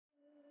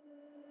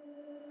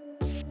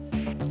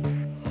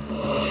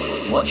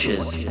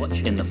Watchers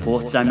in the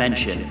Fourth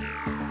Dimension.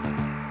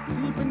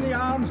 Deep in the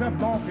arms of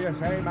Morpheus,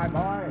 eh, my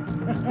boy?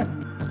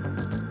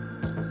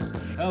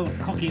 Old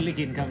cocky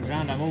licking comes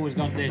round, I've always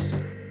got this.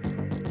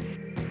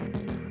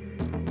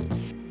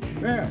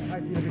 There,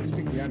 I feel a bit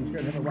sticky. I'm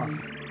sure to have a walk.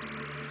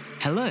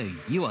 Hello,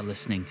 you are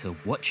listening to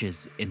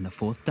Watchers in the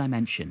Fourth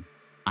Dimension.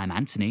 I'm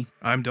Anthony.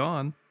 I'm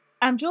Dawn.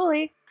 I'm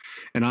Julie.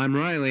 And I'm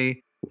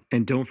Riley.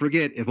 And don't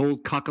forget, if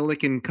old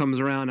Cockalickin comes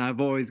around, I've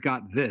always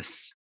got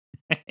this.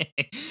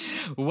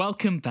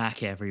 Welcome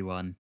back,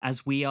 everyone.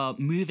 As we are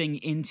moving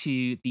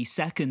into the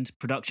second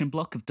production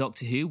block of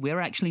Doctor Who, we're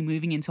actually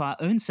moving into our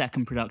own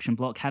second production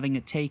block, having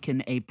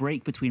taken a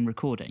break between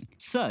recording.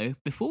 So,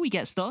 before we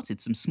get started,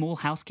 some small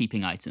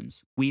housekeeping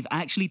items. We've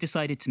actually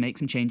decided to make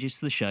some changes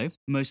to the show.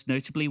 Most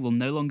notably, we'll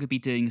no longer be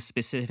doing a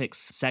specific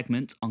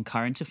segment on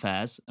current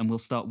affairs, and we'll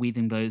start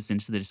weaving those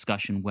into the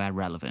discussion where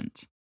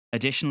relevant.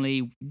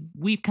 Additionally,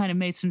 we've kind of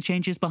made some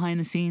changes behind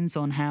the scenes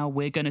on how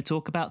we're going to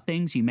talk about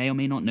things. You may or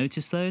may not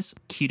notice those.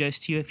 Kudos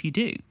to you if you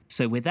do.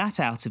 So with that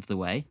out of the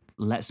way,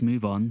 let's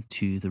move on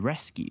to the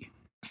rescue.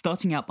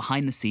 Starting out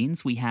behind the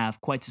scenes, we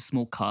have quite a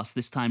small cast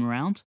this time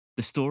around.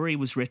 The story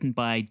was written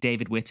by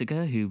David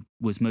Whittaker, who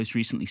was most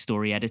recently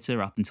story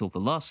editor up until the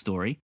last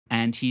story,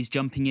 and he's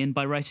jumping in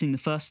by writing the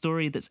first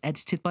story that's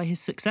edited by his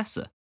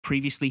successor.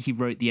 Previously, he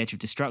wrote The Edge of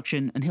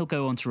Destruction, and he'll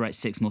go on to write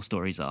 6 more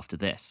stories after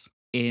this.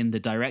 In the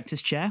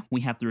director's chair,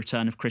 we have the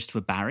return of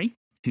Christopher Barry,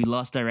 who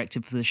last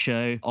directed for the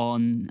show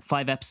on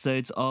 5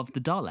 episodes of The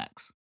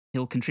Daleks.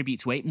 He'll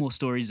contribute to 8 more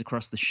stories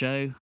across the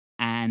show,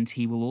 and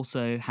he will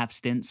also have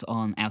stints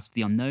on Out of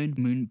the Unknown,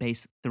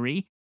 Moonbase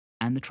 3,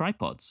 and The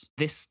Tripods.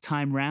 This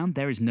time round,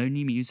 there is no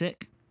new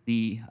music.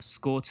 The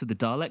score to The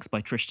Daleks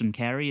by Tristram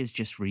Cary is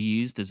just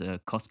reused as a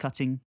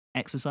cost-cutting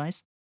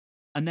exercise.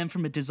 And then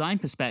from a design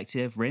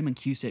perspective, Raymond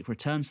Cusick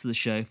returns to the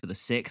show for the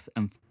 6th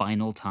and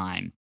final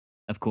time.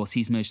 Of course,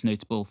 he's most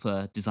notable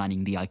for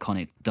designing the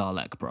iconic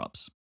Dalek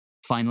props.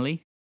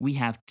 Finally, we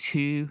have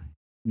 2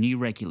 new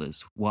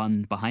regulars,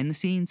 one behind the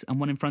scenes and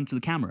one in front of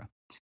the camera.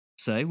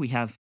 So we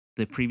have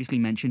the previously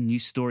mentioned new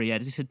story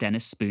editor,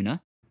 Dennis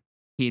Spooner.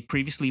 He had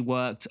previously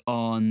worked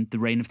on The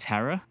Reign of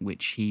Terror,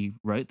 which he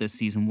wrote the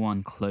season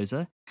 1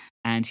 closer,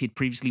 and he'd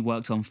previously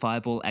worked on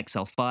Fireball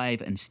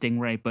XL5 and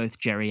Stingray, both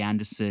Jerry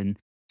Anderson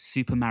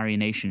Super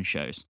Marionation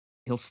shows.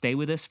 He'll stay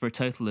with us for a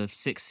total of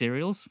 6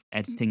 serials,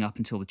 editing up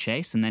until The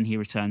Chase, and then he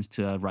returns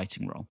to a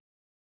writing role.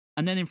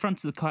 And then in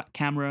front of the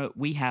camera,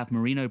 we have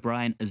Maureen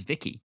O'Brien as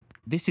Vicky.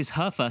 This is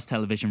her first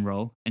television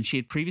role, and she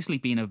had previously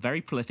been a very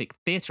prolific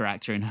theatre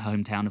actor in her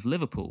hometown of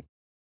Liverpool.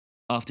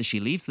 After she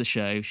leaves the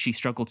show, she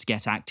struggled to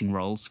get acting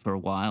roles for a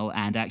while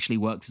and actually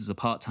worked as a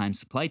part-time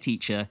supply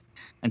teacher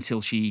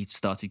until she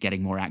started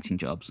getting more acting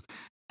jobs.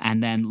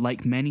 And then,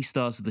 like many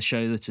stars of the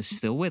show that are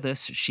still with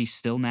us, she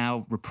still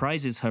now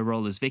reprises her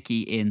role as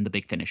Vicky in the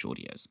Big Finish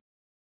audios.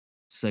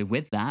 So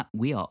with that,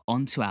 we are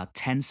on to our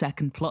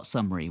 10-second plot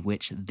summary,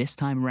 which this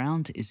time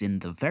around is in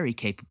the very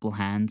capable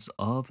hands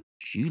of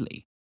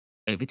Julie.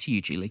 Over to you,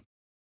 Julie.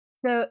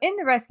 So, in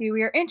the rescue,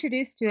 we are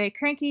introduced to a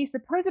cranky,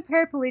 supposed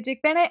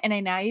paraplegic Bennett and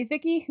a naive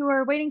Vicky who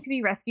are waiting to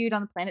be rescued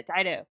on the planet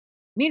Dido.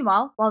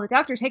 Meanwhile, while the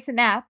doctor takes a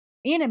nap,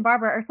 Ian and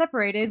Barbara are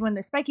separated when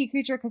the spiky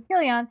creature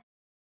Cathilion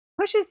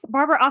pushes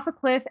Barbara off a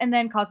cliff and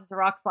then causes a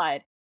rock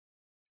slide.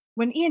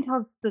 When Ian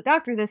tells the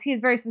doctor this, he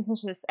is very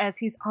suspicious as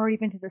he's already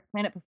been to this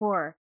planet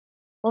before.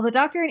 While the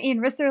doctor and Ian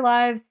risk their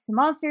lives to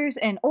monsters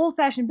and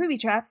old-fashioned booby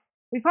traps,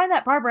 we find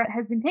that Barbara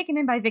has been taken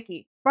in by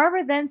Vicky.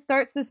 Barbara then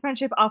starts this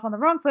friendship off on the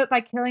wrong foot by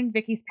killing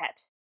Vicky's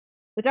pet.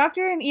 The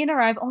doctor and Ian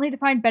arrive only to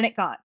find Bennett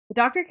gone. The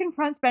doctor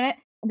confronts Bennett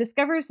and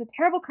discovers the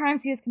terrible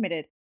crimes he has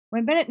committed.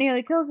 When Bennett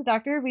nearly kills the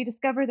doctor, we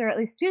discover there are at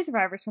least 2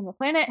 survivors from the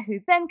planet who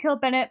then kill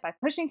Bennett by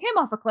pushing him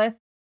off a cliff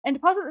and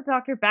deposit the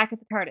doctor back at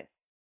the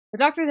TARDIS. The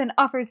doctor then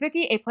offers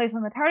Vicky a place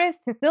on the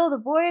TARDIS to fill the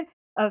void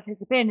of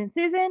his abandoned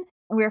Susan,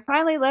 and we are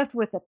finally left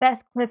with the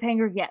best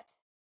cliffhanger yet.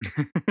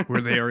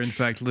 Where they are, in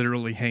fact,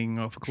 literally hanging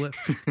off a cliff.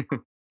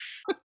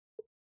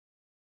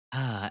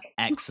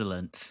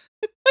 Excellent.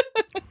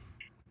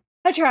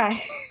 I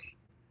try.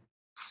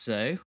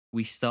 So,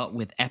 we start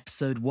with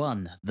episode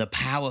 1, The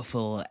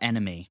Powerful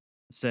Enemy.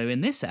 So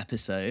in this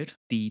episode,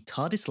 the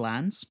TARDIS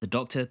lands, the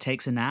Doctor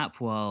takes a nap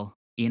while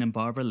Ian and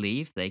Barbara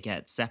leave. They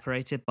get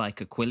separated by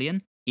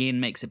Caquillion. Ian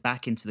makes it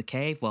back into the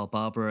cave while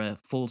Barbara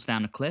falls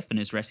down a cliff and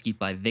is rescued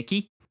by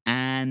Vicky.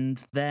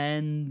 And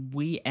then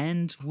we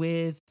end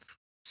with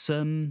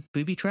some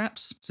booby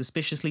traps,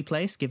 suspiciously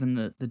placed, given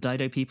that the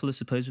Dido people are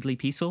supposedly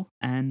peaceful.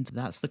 And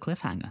that's the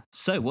cliffhanger.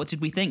 So what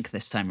did we think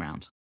this time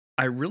round?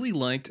 I really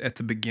liked at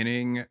the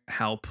beginning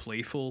how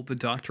playful the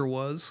Doctor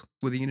was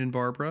with Ian and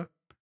Barbara.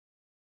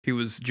 He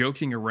was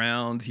joking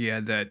around. He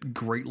had that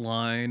great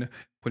line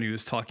when he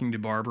was talking to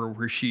Barbara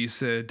where she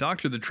said,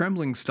 "Doctor, the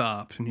trembling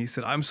stopped." And he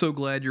said, "I'm so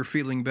glad you're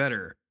feeling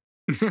better."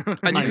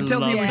 And you could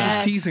tell he was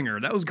just teasing her.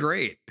 That was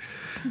great.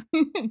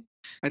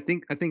 I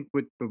think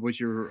what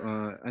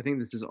you're I think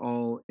this is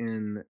all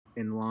in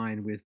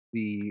line with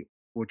the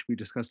which we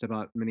discussed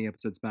about many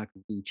episodes back,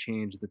 the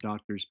change of the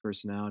Doctor's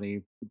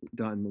personality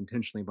done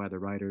intentionally by the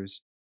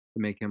writers.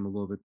 to make him a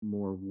little bit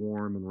more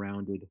warm and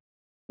rounded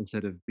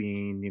instead of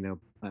being,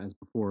 as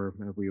before,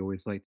 we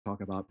always like to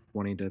talk about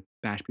wanting to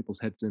bash people's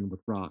heads in with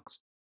rocks.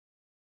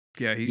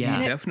 Yeah, he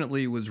Yeah.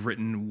 definitely was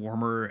written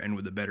warmer and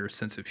with a better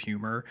sense of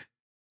humor.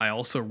 I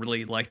also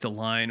really like the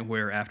line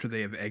where after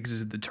they have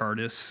exited the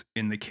TARDIS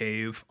in the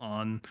cave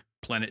on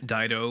planet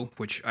Dido,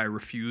 which I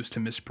refuse to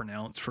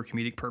mispronounce for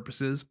comedic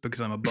purposes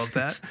because I'm above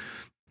that,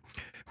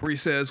 where he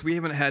says, "We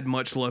haven't had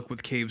much luck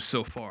with caves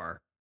so far."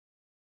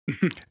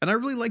 And I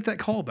really like that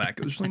callback.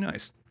 It was really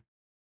nice.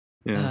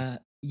 Yeah.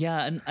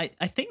 Yeah, and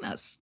I think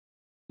that's,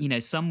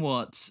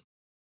 somewhat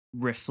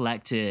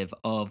reflective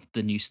of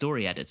the new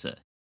story editor.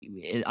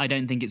 I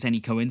don't think it's any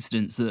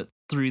coincidence that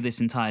through this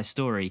entire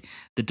story,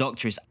 the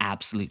Doctor is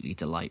absolutely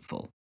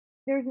delightful.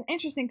 There was an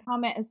interesting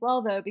comment as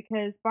well, though,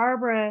 because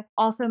Barbara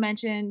also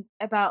mentioned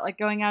about like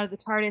going out of the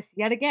TARDIS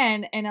yet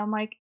again, and I'm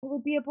like, it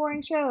would be a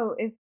boring show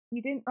if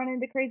you didn't run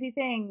into crazy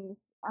things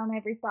on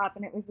every stop,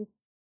 and it was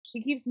just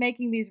she keeps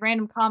making these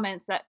random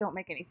comments that don't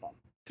make any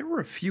sense. There were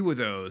a few of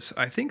those.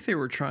 I think they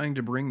were trying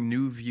to bring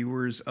new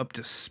viewers up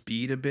to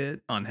speed a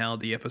bit on how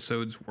the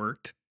episodes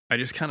worked. I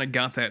just kind of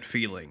got that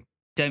feeling.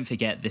 Don't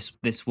forget,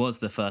 this was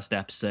the first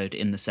episode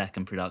in the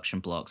second production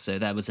block, so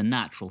there was a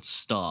natural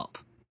stop.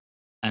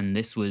 And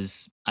this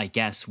was, I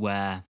guess,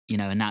 where,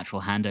 a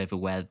natural handover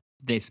where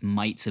this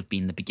might have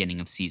been the beginning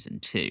of season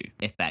 2,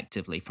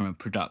 effectively, from a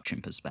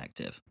production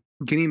perspective.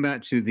 Getting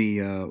back to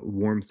the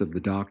warmth of the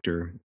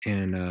Doctor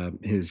and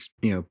his,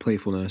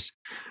 playfulness,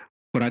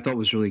 what I thought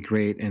was really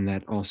great, and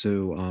that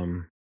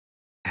also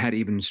had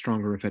even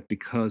stronger effect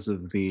because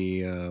of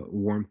the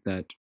warmth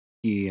that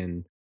he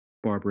and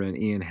Barbara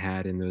and Ian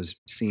had in those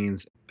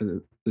scenes,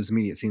 those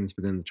immediate scenes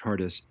within the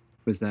TARDIS,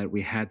 was that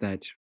we had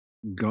that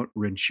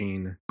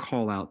gut-wrenching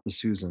call out to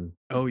Susan.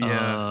 Oh,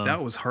 yeah.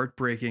 That was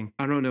heartbreaking.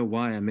 I don't know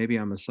why. Maybe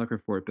I'm a sucker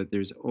for it, but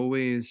I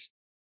always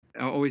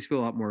feel a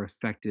lot more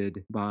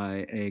affected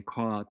by a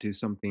call out to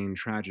something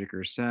tragic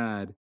or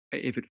sad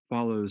if it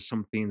follows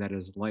something that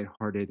is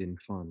lighthearted and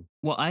fun.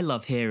 What I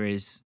love here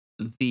is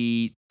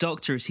the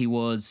Doctor, as he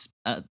was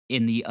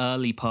in the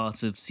early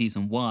part of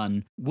season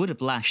 1, would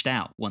have lashed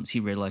out once he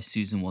realized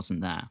Susan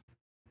wasn't there.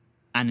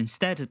 And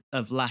instead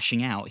of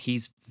lashing out,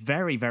 he's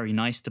very, very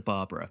nice to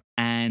Barbara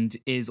and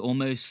is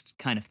almost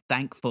kind of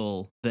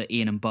thankful that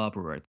Ian and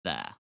Barbara are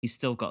there. He's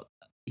still got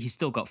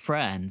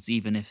friends,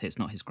 even if it's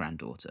not his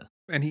granddaughter.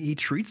 And he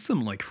treats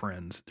them like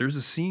friends. There's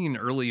a scene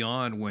early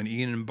on when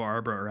Ian and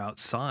Barbara are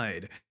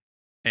outside,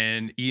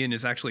 and Ian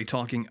is actually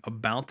talking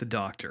about the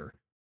Doctor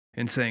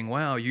and saying,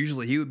 wow,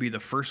 usually he would be the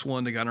first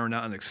one to go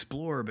out and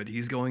explore, but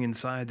he's going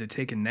inside to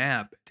take a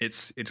nap.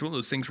 It's one of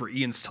those things where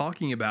Ian's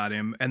talking about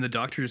him, and the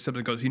Doctor just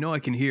simply goes, I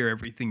can hear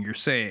everything you're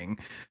saying.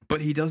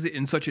 But he does it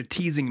in such a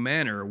teasing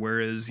manner,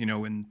 whereas,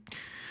 in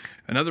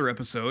another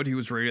episode, he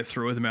was ready to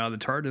throw them out of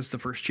the TARDIS the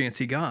first chance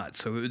he got.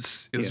 So it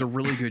was a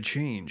really good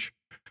change.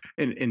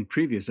 In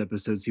previous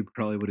episodes, he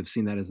probably would have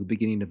seen that as the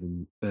beginning of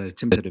an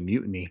attempt at a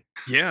mutiny.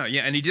 Yeah,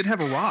 and he did have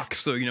a rock,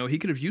 so he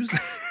could have used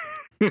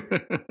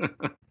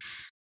that.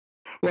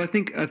 Well, I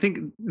think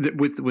that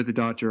with the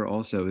Doctor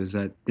also is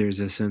that there's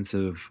a sense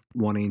of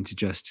wanting to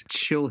just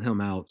chill him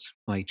out,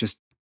 like just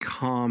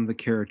calm the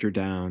character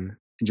down,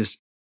 and just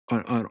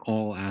on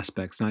all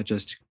aspects, not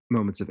just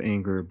moments of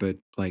anger, but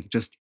like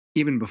just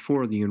even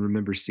before you can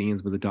remember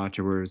scenes with the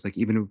Doctor where it's like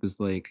even if it was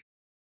like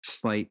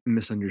slight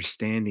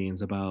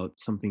misunderstandings about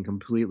something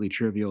completely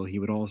trivial, he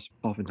would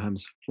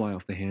oftentimes fly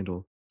off the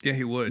handle. Yeah,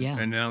 he would. Yeah.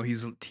 And now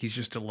he's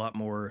just a lot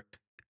more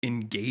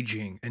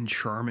engaging and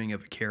charming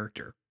of a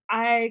character.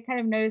 I kind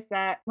of noticed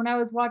that when I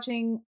was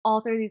watching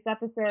all through these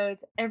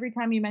episodes, every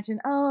time you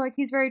mentioned, like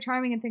he's very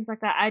charming and things like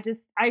that,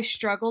 I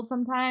struggled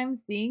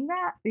sometimes seeing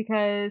that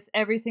because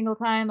every single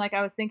time, like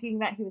I was thinking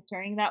that he was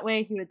turning that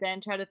way, he would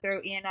then try to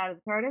throw Ian out of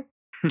the TARDIS.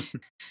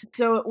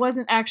 So it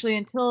wasn't actually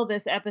until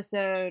this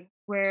episode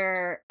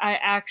where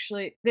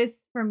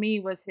this for me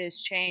was his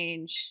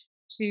change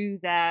to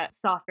that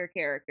softer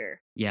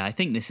character. Yeah, I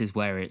think this is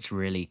where it's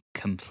really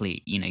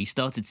complete. You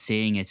started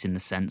seeing it in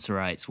the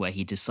Sensorites where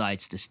he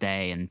decides to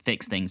stay and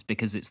fix things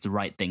because it's the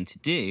right thing to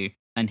do.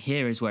 And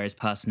here is where his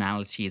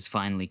personality is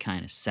finally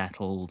kind of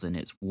settled and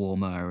it's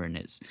warmer and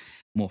it's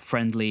more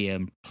friendly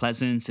and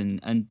pleasant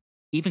and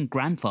even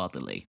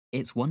grandfatherly.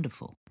 It's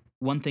wonderful.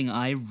 One thing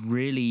I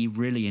really,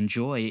 really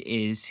enjoy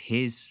is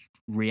his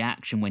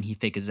reaction when he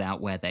figures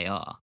out where they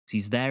are.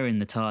 He's there in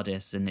the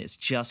TARDIS and it's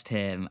just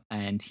him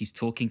and he's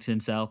talking to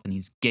himself and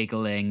he's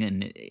giggling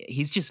and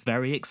he's just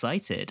very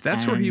excited.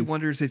 That's where he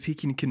wonders if he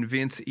can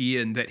convince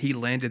Ian that he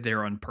landed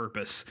there on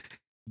purpose.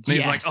 And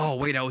he's like, oh,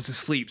 wait, I was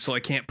asleep, so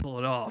I can't pull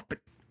it off. But,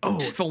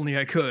 if only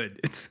I could.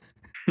 It's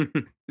very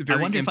I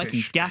wonder impish. if I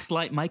can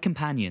gaslight my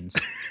companions.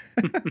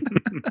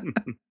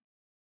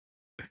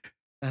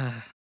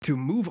 To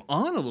move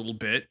on a little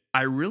bit,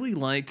 I really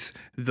liked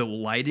the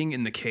lighting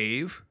in the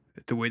cave.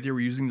 The way they were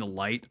using the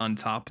light on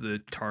top of the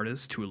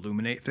TARDIS to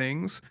illuminate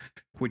things,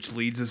 which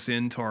leads us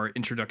into our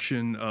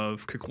introduction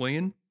of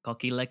Kuklian.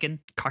 Cocky licking.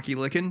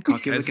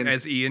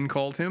 As Ian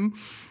called him.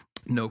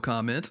 No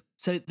comment.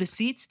 So the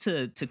seeds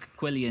to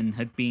Quillian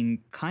had been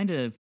kind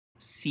of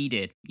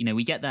seeded.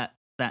 We get that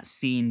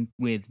scene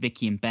with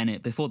Vicky and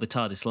Bennett before the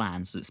TARDIS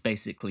lands that's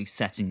basically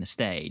setting the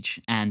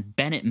stage. And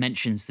Bennett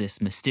mentions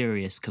this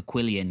mysterious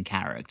Coquillian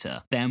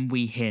character. Then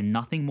we hear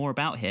nothing more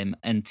about him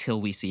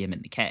until we see him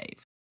in the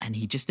cave. And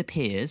he just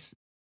appears,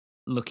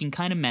 looking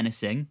kind of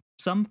menacing.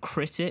 Some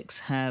critics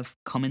have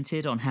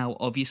commented on how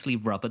obviously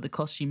rubber the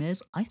costume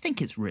is. I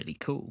think it's really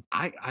cool.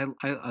 I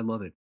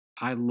love it.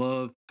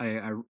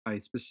 I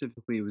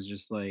specifically was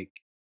just like,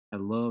 I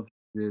love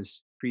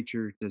this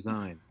creature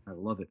design. I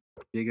love it.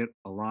 I dig it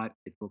a lot.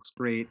 It looks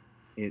great.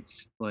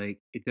 It's like,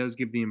 it does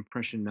give the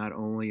impression not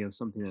only of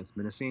something that's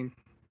menacing,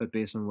 but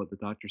based on what the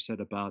Doctor said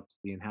about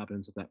the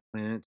inhabitants of that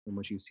planet and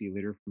what you see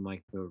later from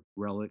like the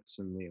relics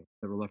and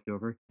that were left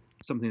over,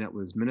 something that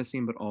was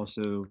menacing but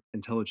also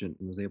intelligent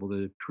and was able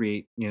to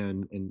create,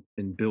 and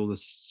build a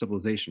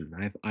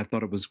civilization. I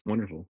thought it was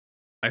wonderful.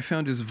 I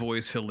found his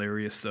voice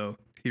hilarious, though.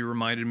 He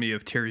reminded me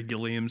of Terry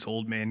Gilliam's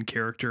old man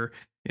character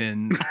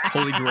in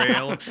Holy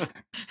Grail.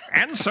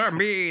 Answer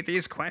me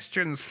these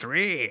questions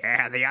 3.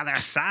 The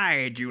other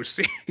side, you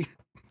see.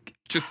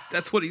 Just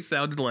that's what he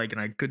sounded like, and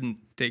I couldn't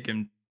take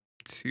him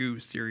too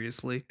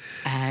seriously.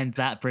 And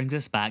that brings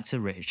us back to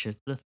Richard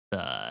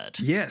III.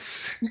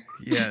 Yes.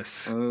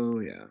 Yes. Oh,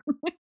 yeah.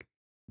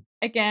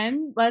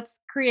 Again,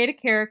 let's create a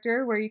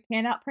character where you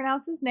cannot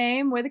pronounce his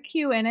name with a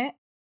Q in it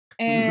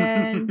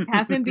and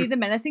have him be the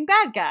menacing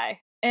bad guy.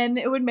 And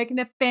it would make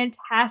a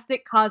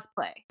fantastic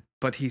cosplay.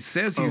 But he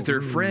says he's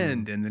their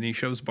friend, and then he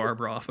shows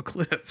Barbara off a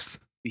cliff.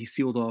 He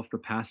sealed off the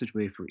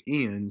passageway for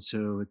Ian,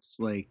 so it's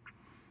like,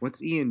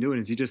 what's Ian doing?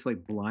 Is he just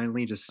like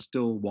blindly just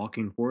still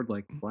walking forward?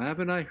 Like, why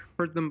haven't I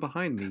heard them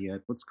behind me yet?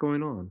 What's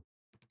going on?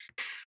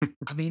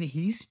 I mean,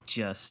 he's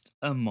just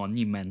a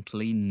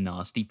monumentally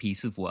nasty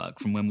piece of work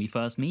from when we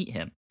first meet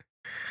him.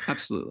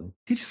 Absolutely.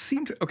 He just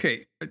seemed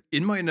okay.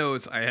 In my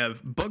notes, I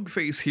have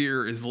Bugface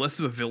here is less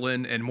of a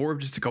villain and more of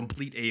just a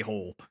complete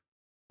a-hole.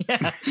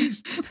 Yeah.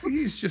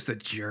 He's just a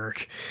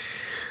jerk.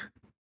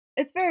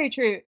 It's very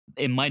true.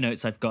 In my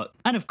notes, I've got,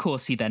 and of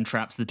course, he then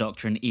traps the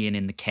Doctor and Ian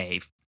in the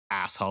cave.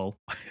 Asshole.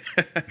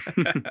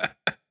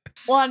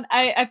 Well, and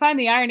I find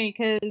the irony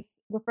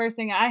because the first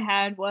thing I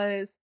had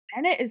was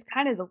Bennett is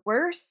kind of the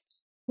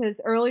worst.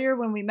 Because earlier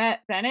when we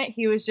met Bennett,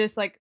 he was just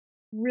like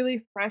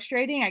really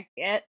frustrating. I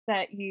get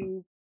that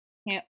you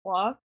can't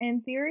walk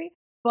in theory,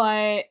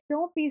 but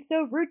don't be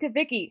so rude to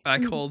Vicky. I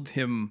called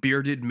him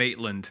Bearded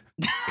Maitland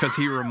because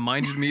he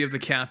reminded me of the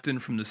captain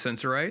from the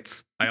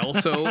Sensorites. I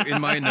also,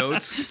 in my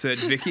notes, said,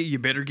 Vicky, you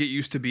better get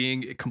used to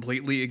being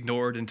completely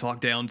ignored and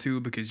talked down to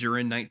because you're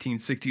in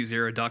 1960s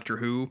era Doctor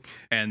Who,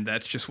 and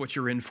that's just what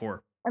you're in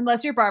for.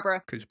 Unless you're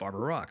Barbara. Because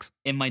Barbara rocks.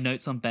 In my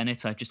notes on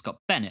Bennett, I've just got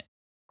Bennett,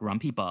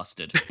 grumpy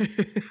bastard.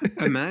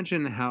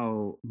 Imagine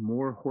how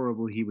more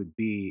horrible he would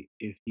be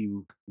if he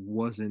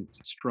wasn't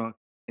struck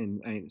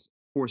and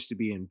forced to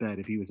be in bed,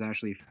 if he was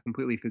actually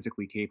completely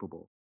physically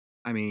capable.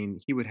 I mean,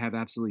 he would have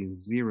absolutely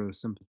zero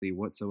sympathy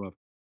whatsoever.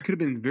 It could have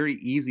been very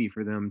easy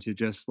for them to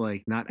just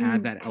like not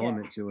add that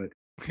element to it.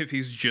 If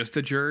he's just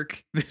a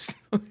jerk.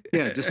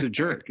 Yeah, just a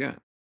jerk, yeah.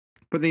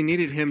 But they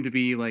needed him to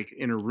be like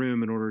in a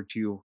room in order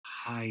to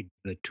hide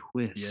the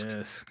twist.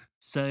 Yes.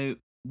 So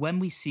when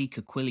we see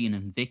Coquillian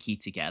and Vicky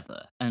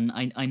together, and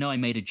I know I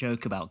made a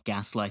joke about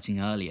gaslighting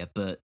earlier,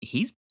 but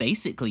he's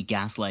basically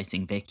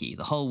gaslighting Vicky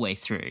the whole way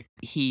through.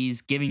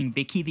 He's giving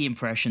Vicky the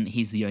impression that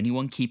he's the only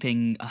one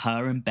keeping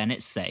her and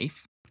Bennett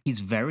safe. He's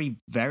very,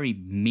 very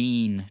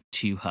mean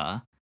to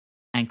her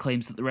and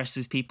claims that the rest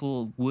of his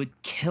people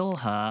would kill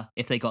her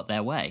if they got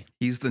their way.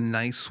 He's the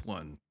nice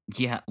one.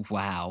 Yeah,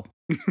 wow.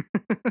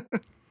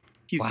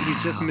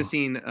 He's just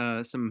missing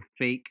some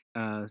fake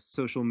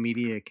social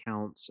media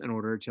accounts in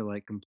order to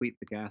like complete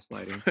the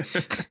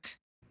gaslighting.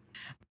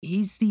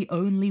 He's the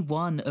only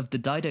one of the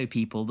Dido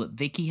people that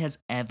Vicky has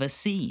ever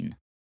seen.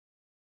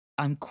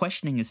 I'm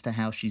questioning as to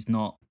how she's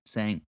not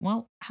saying,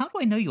 well, how do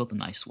I know you're the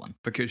nice one?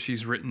 Because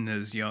she's written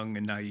as young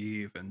and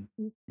naive, and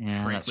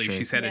Yeah, frankly, that's true.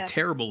 she's had a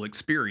terrible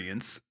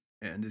experience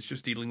and is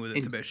just dealing with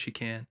it the best she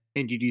can.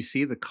 And did you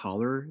see the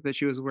collar that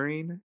she was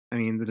wearing? I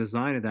mean, the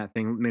design of that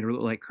thing made her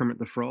look like Kermit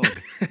the Frog.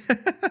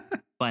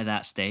 By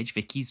that stage,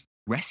 Vicky's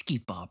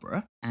rescued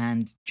Barbara,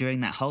 and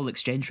during that whole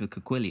exchange with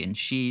Coquillian,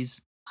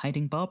 she's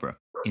hiding Barbara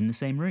in the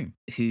same room,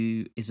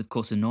 who is, of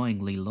course,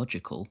 annoyingly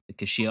logical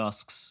because she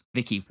asks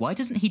Vicky, why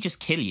doesn't he just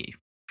kill you?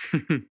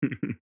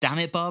 Damn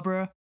it,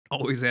 Barbara.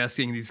 Always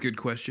asking these good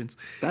questions.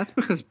 That's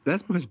because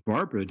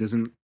Barbara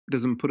doesn't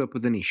put up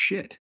with any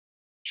shit.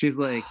 She's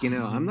like,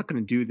 I'm not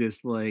going to do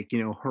this, like,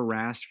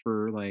 harassed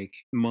for like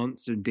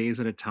months or days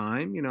at a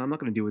time. I'm not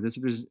going to deal with this.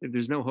 If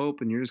there's no hope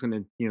and you're just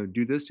going to,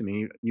 do this to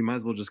me, you might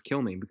as well just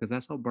kill me, because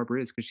that's how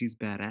Barbara is, because she's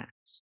badass.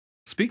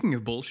 Speaking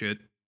of bullshit,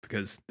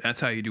 because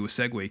that's how you do a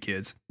segue,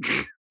 kids.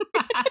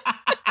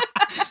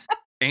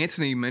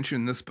 Anthony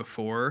mentioned this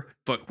before,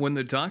 but when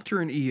the Doctor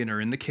and Ian are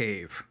in the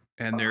cave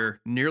and they're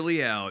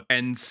nearly out,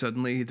 and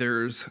suddenly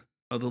there's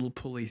a little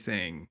pulley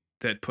thing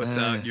that puts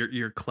out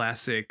your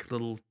classic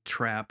little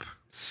trap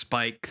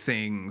spike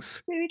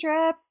things. Booby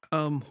traps.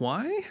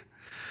 Why?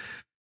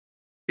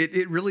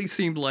 It really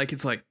seemed like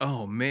it's like,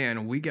 oh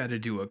man, we got to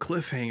do a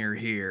cliffhanger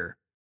here.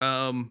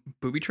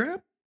 Booby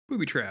trap,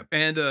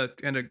 and a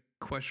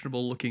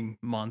questionable looking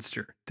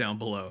monster down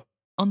below.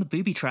 On the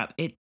booby trap,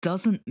 it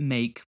doesn't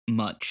make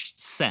much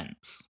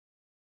sense.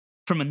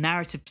 From a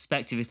narrative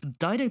perspective, if the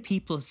Dido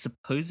people are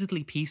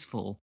supposedly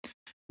peaceful,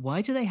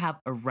 why do they have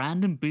a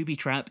random booby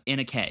trap in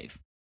a cave?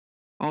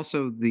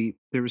 Also,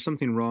 there was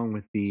something wrong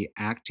with the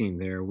acting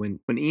there when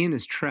Ian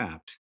is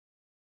trapped,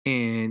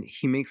 and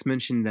he makes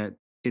mention that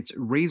it's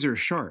razor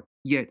sharp.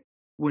 Yet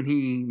when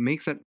he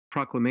makes that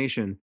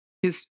proclamation,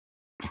 his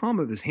palm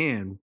of his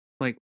hand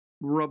like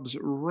rubs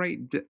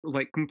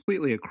like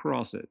completely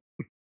across it,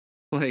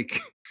 like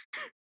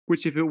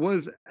which if it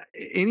was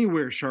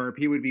anywhere sharp,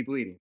 he would be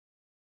bleeding.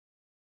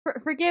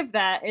 Forgive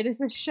that. It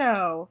is a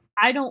show.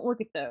 I don't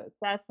look at those.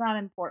 That's not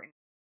important.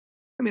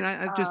 I mean,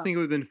 I just think it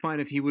would have been fine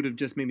if he would have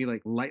just maybe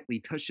like lightly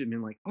touched it and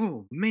been like,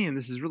 oh man,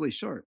 this is really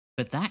sharp.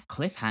 But that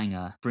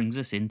cliffhanger brings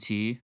us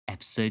into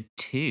episode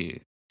 2.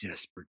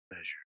 Desperate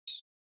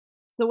measures.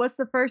 So what's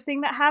the first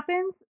thing that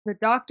happens? The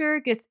doctor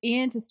gets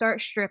Ian to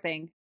start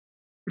stripping.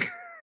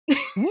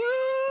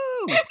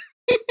 Woo!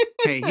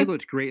 Hey, he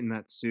looked great in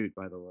that suit,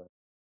 by the way.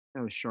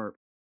 That was sharp.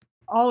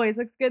 Always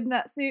looks good in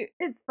that suit.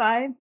 It's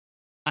fine.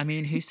 I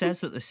mean, who says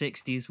that the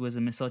 60s was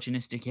a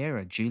misogynistic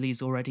era?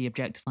 Julie's already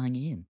objectifying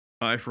Ian.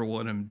 I, for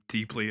one, am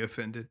deeply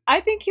offended.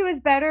 I think he was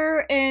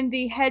better in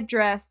the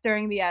headdress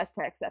during the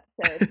Aztecs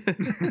episode.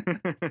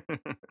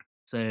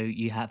 So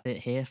you have it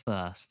here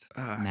first.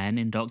 Men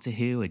in Doctor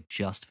Who are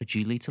just for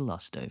Julie to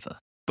lust over.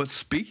 But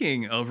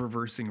speaking of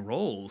reversing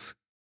roles,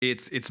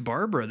 it's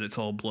Barbara that's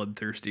all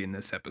bloodthirsty in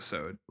this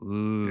episode.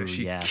 Ooh,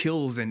 She yes.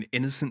 kills an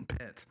innocent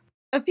pet.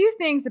 A few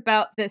things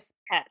about this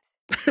pet.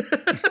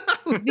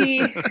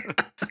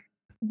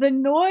 The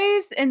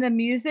noise and the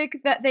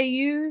music that they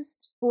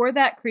used for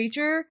that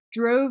creature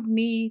drove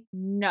me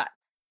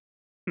nuts.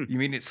 You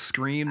mean its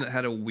scream that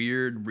had a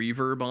weird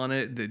reverb on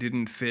it that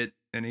didn't fit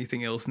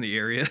anything else in the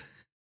area?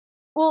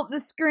 Well, the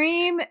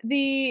scream,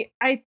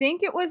 I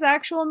think it was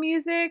actual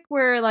music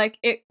where like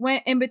it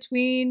went in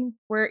between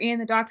where Ian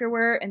and the doctor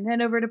were and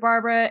then over to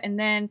Barbara and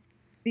then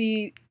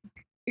the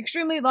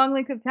extremely long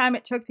length of time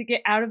it took to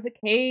get out of the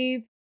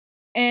cave.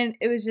 And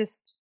it was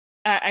just,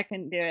 I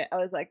couldn't do it. I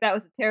was like, that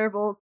was a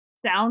terrible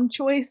sound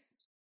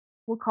choice.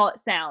 We'll call it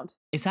sound.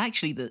 It's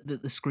actually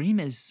the scream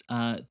is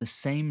the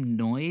same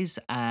noise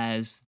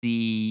as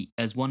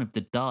one of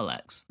the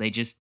Daleks. They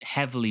just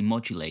heavily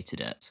modulated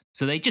it,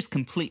 so they just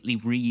completely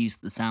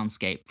reused the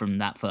soundscape from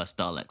that first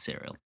Dalek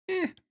serial.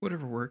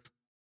 Whatever works.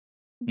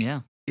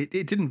 Yeah,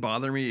 it didn't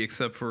bother me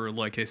except for,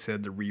 like I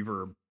said, the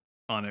reverb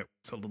on it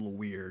was a little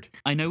weird.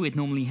 I know we'd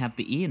normally have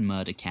the Ian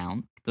murder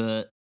count,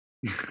 but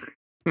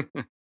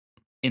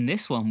in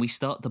this one we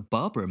start the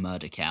Barbara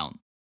murder count.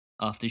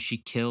 After she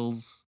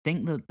kills, I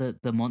think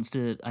the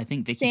monster, I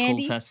think Vicky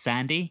calls her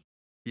Sandy.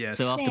 Yes.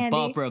 So after Sandy.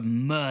 Barbara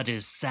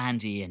murders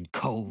Sandy in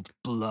cold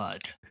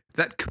blood.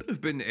 That could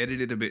have been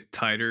edited a bit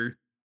tighter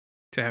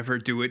to have her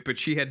do it, but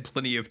she had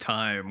plenty of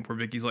time where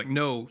Vicky's like,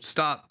 no,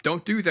 stop,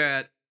 don't do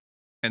that.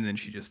 And then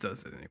she just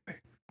does it anyway.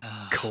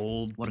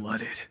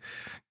 Cold-blooded.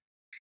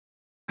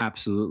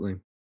 Absolutely.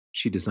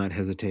 She does not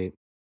hesitate.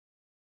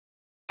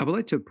 I would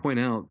like to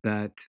point out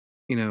that,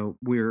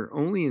 we're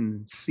only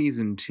in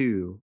season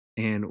 2.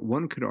 And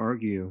one could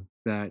argue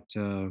that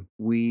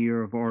we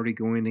are already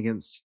going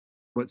against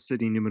what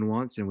Sydney Newman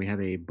wants, and we have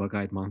a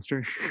bug-eyed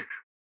monster.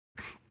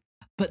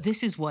 But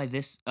this is why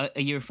this. Are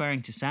you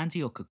referring to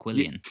Sandy or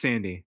Coquillian? Yeah,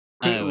 Sandy.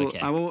 Oh, okay.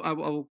 I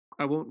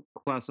won't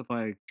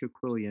classify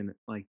Coquillian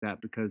like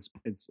that because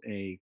it's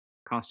a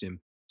costume.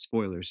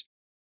 Spoilers.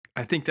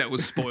 I think that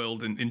was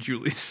spoiled in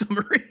Julie's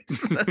summary.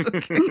 So that's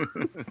okay.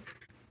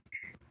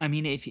 I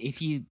mean,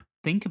 if you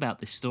think about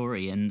this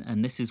story,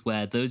 and this is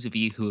where those of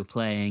you who are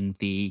playing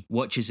the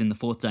Watchers in the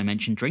Fourth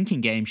Dimension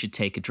drinking game should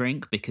take a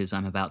drink, because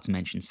I'm about to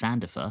mention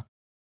Sandifer.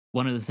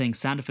 One of the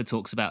things Sandifer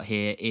talks about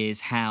here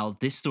is how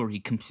this story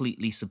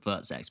completely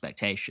subverts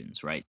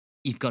expectations, right?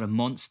 You've got a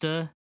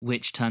monster,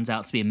 which turns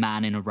out to be a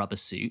man in a rubber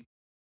suit,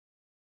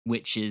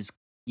 which is,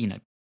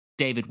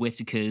 David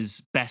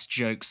Whittaker's best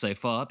joke so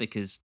far,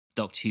 because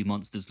Doctor Who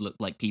monsters look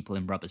like people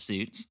in rubber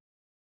suits.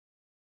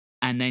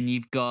 And then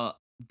you've got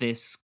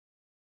this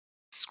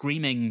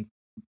screaming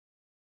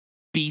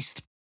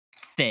beast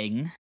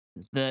thing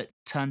that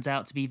turns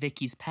out to be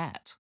Vicky's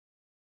pet.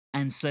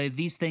 And so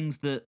these things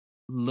that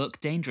look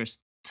dangerous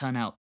turn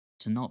out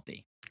to not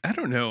be. I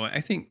don't know.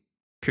 I think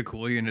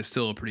Coquillian is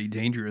still pretty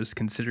dangerous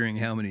considering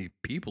how many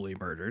people he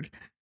murdered.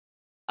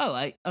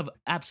 Oh,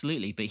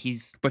 absolutely. But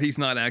he's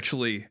not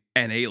actually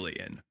an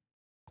alien,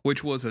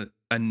 which was a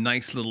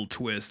nice little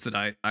twist that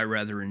I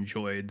rather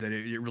enjoyed, that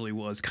it really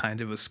was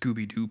kind of a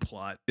Scooby-Doo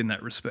plot in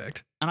that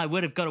respect. And I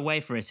would have got away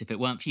for it if it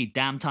weren't for you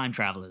damn time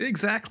travelers.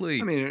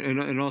 Exactly. I mean,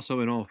 and also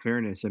in all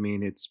fairness, I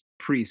mean, it's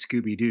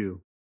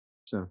pre-Scooby-Doo.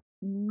 So,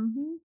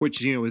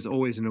 which, is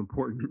always an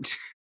important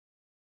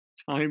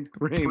time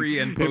frame. Pre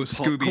and in post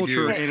pop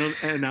culture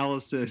Scooby-Doo.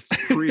 analysis.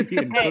 Pre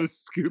and Hey.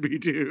 post Scooby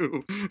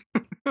Doo.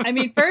 I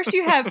mean, first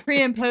you have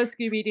pre and post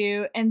Scooby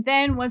Doo, and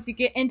then once you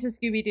get into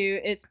Scooby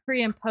Doo, it's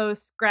pre and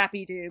post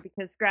Scrappy Doo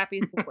because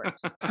Scrappy's the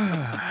worst.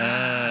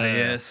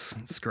 Yes,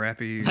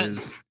 Scrappy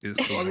Let's- is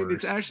the I mean,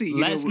 worst. it's actually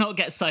Let's not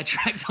get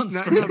sidetracked on No,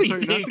 I'm Scrappy sorry,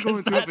 Doo not to go because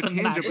into that's a a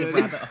tangent, massive but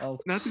it is- rabbit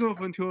hole. not to go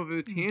off into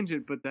a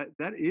tangent, but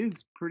that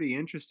is pretty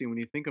interesting when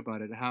you think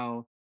about it.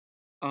 How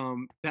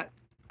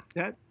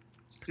that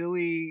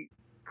silly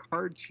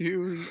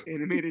cartoon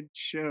animated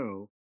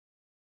show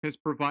has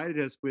provided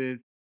us with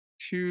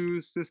two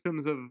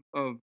systems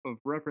of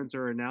reference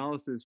or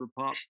analysis for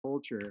pop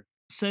culture.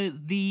 So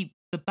the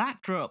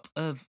backdrop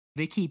of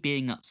Vicky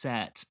being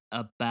upset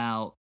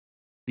about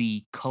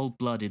the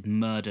cold-blooded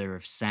murder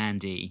of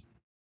Sandy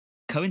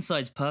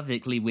coincides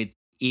perfectly with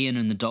Ian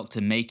and the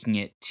Doctor making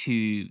it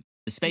to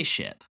the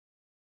spaceship.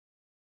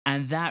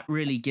 And that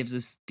really gives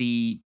us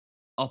the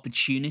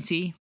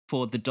opportunity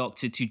for the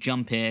Doctor to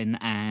jump in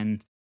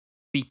and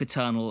be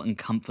paternal and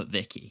comfort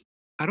Vicky.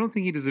 I don't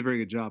think he does a very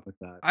good job with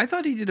that. I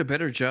thought he did a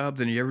better job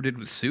than he ever did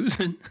with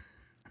Susan.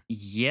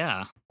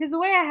 Yeah. Because the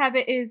way I have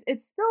it is,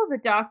 it's still the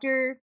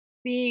Doctor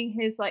being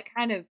his like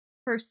kind of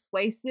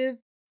persuasive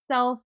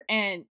self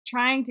and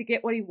trying to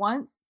get what he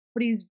wants,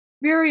 but he's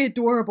very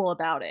adorable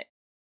about it.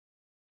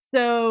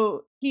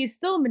 So he's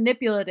still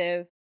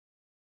manipulative,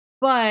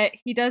 but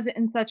he does it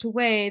in such a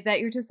way that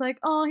you're just like,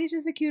 oh, he's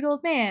just a cute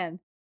old man.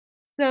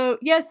 So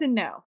yes and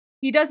no.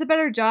 He does a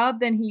better job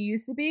than he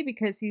used to be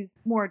because he's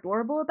more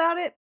adorable about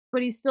it,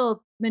 but he's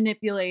still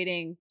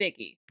manipulating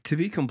Vicky. To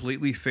be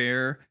completely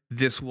fair,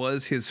 this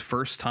was his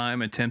first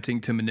time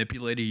attempting to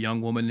manipulate a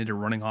young woman into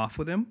running off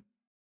with him.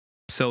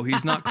 So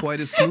he's not quite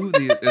as smooth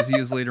as he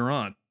is later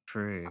on.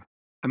 True.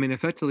 I mean,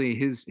 effectively,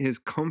 his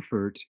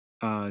comfort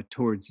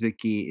towards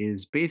Vicky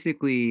is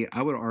basically,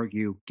 I would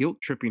argue, guilt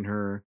tripping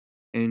her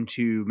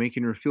into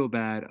making her feel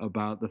bad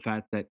about the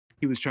fact that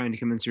he was trying to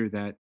convince her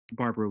that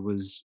Barbara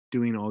was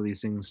doing all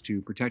these things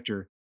to protect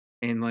her,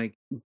 and like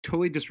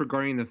totally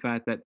disregarding the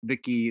fact that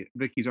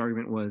Vicky's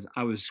argument was,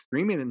 I was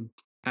screaming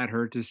at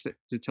her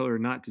to tell her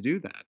not to do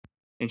that,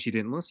 and she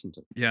didn't listen to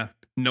me. Yeah,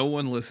 no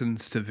one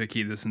listens to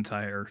Vicky this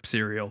entire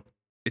serial.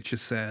 It's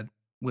just sad.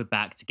 We're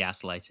back to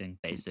gaslighting,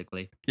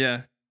 basically.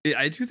 Yeah,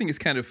 I do think it's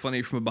kind of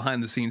funny from a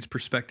behind the scenes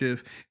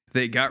perspective.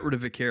 They got rid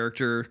of a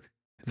character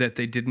that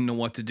they didn't know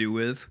what to do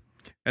with,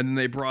 and then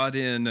they brought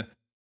in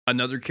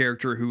another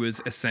character who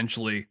is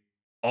essentially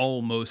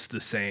almost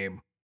the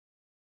same.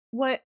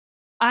 What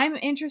I'm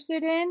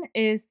interested in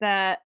is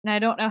that, and I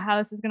don't know how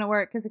this is going to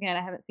work because again,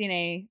 I haven't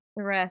seen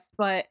the rest,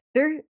 but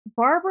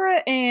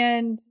Barbara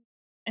and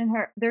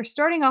they're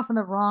starting off on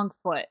the wrong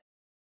foot.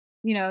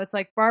 You know, it's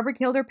like Barbara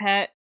killed her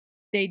pet.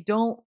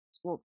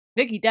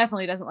 Vicky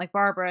definitely doesn't like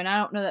Barbara, and I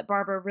don't know that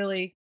Barbara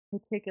really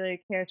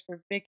particularly cares for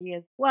Vicky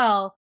as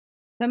well.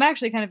 So I'm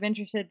actually kind of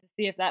interested to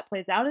see if that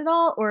plays out at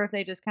all, or if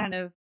they just kind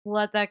of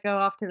let that go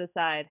off to the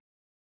side.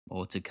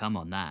 Or to come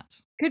on that.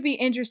 Could be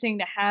interesting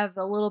to have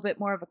a little bit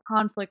more of a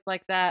conflict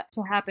like that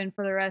to happen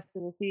for the rest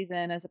of the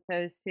season, as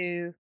opposed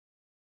to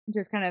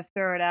just kind of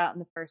throw it out in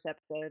the first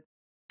episode.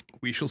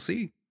 We shall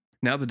see.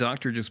 Now the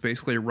Doctor just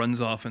basically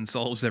runs off and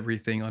solves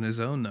everything on his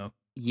own, though.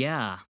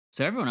 Yeah.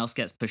 So everyone else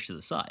gets pushed to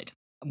the side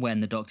when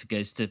the Doctor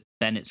goes to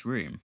Bennett's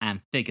room and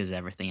figures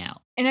everything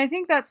out. And I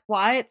think that's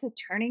why it's a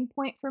turning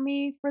point for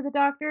me for the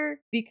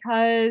Doctor,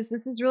 because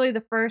this is really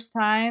the first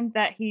time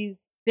that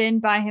he's been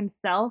by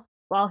himself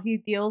while he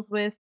deals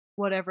with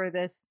whatever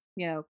this,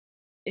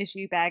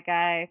 issue, bad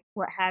guy,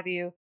 what have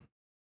you.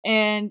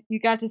 And you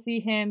got to see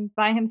him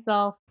by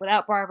himself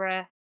without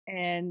Barbara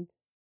and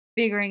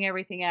figuring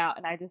everything out.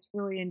 And I just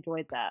really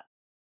enjoyed that.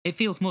 It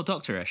feels more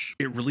Doctorish.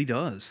 It really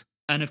does.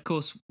 And of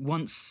course,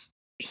 once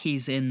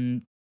he's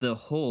in the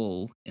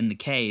hall in the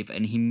cave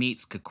and he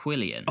meets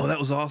Caquillian. Oh, that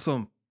was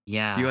awesome.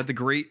 Yeah. You had the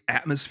great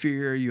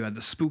atmosphere, you had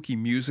the spooky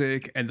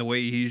music, and the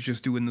way he's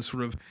just doing the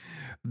sort of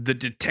the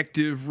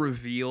detective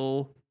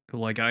reveal.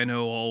 Like, I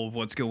know all of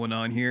what's going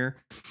on here.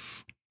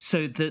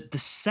 So the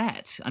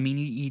set, I mean,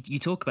 you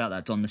talk about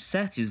that, Don. The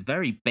set is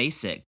very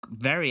basic,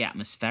 very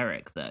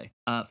atmospheric, though.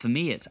 For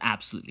me, it's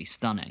absolutely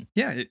stunning.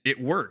 Yeah,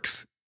 it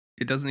works.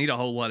 It doesn't need a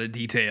whole lot of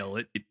detail.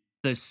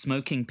 Those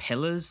smoking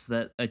pillars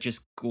that are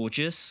just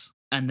gorgeous.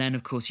 And then,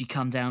 of course, you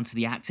come down to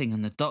the acting,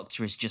 and the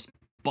Doctor is just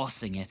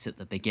bossing it at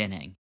the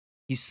beginning.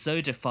 He's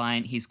so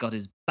defiant. He's got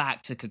his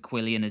back to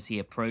Caquillian as he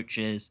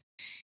approaches.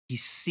 He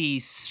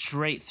sees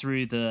straight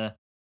through the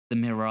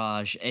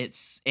mirage.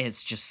 It's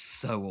just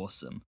so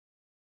awesome.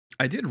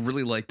 I did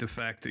really like the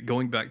fact that,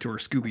 going back to our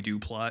Scooby-Doo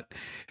plot,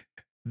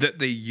 that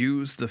they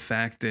use the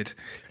fact that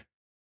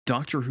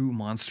Doctor Who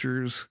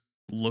monsters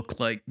look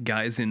like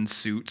guys in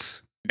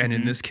suits. And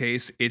in this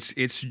case,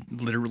 it's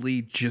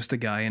literally just a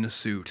guy in a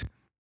suit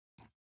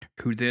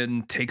who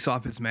then takes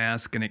off his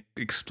mask and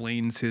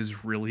explains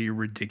his really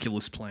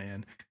ridiculous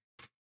plan.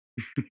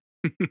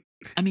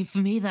 I mean, for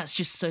me, that's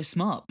just so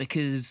smart,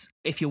 because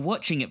if you're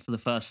watching it for the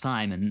first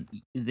time, and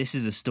this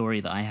is a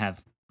story that I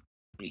have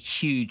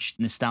huge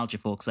nostalgia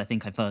for, because I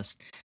think I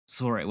first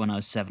saw it when I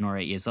was 7 or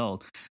 8 years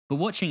old. But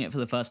watching it for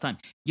the first time,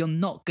 you're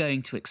not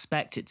going to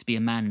expect it to be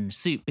a man in a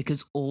suit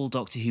because all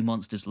Doctor Who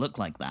monsters look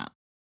like that.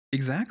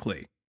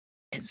 Exactly.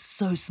 It's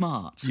so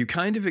smart. You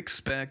kind of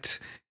expect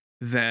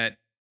that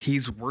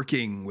he's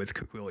working with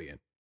Ququillian.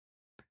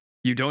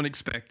 You don't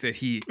expect that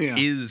he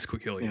is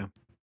Ququillian. Yeah.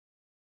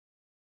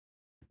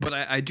 But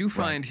I do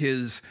find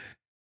his,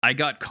 I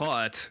got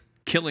caught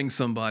killing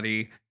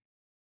somebody,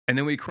 and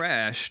then we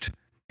crashed,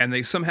 and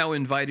they somehow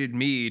invited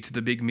me to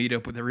the big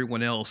meetup with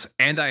everyone else,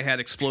 and I had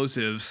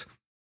explosives,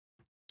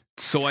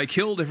 so I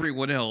killed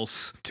everyone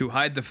else to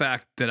hide the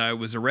fact that I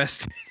was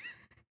arrested.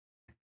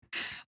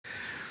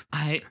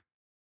 I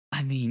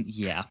mean,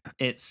 yeah,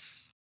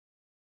 it's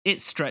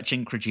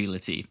stretching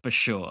credulity for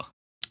sure.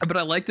 But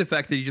I like the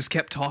fact that he just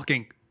kept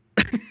talking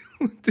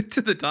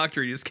to the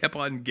Doctor. He just kept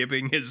on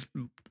giving his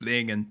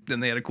thing, and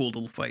then they had a cool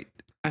little fight.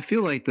 I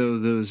feel like though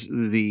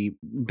the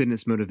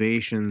Bennett's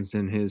motivations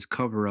and his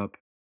cover up,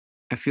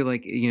 I feel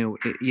like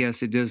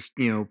yes, it does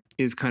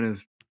is kind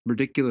of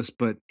ridiculous,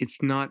 but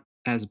it's not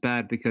as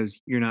bad because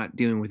you're not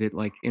dealing with it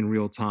like in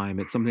real time.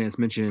 It's something that's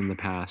mentioned in the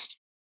past,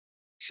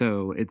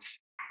 so it's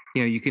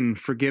you can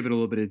forgive it a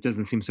little bit. It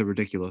doesn't seem so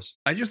ridiculous.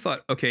 I just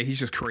thought, okay, he's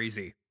just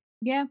crazy.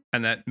 Yeah.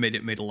 And that made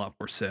a lot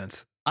more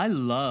sense. I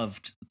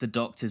loved the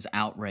Doctor's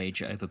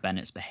outrage over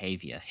Bennett's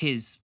behavior.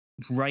 His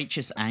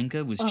righteous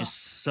anger was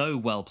just so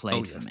well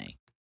played for me.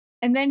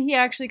 And then he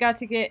actually got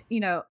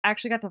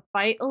to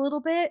fight a little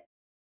bit.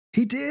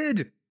 He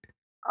did.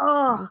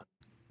 Oh,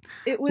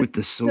 it was with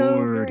the sword.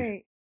 So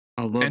great.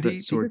 I love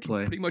that sword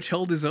play. Pretty much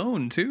held his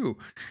own too.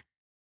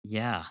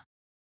 Yeah.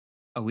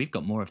 Oh, we've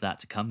got more of that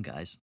to come,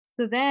 guys.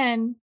 So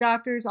then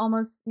Doctor's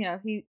almost,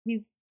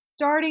 he's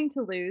starting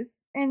to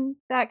lose, and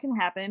that can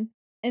happen.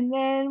 And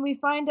then we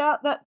find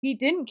out that he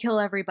didn't kill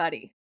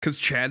everybody. Because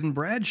Chad and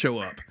Brad show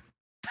up.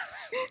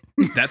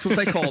 That's what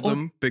they call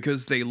them,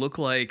 because they look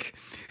like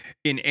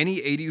in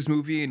any 80s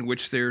movie in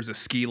which there's a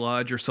ski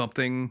lodge or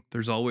something,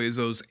 there's always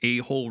those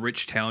a-hole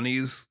rich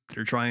townies that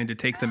are trying to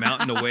take the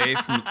mountain away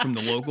from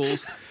the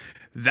locals.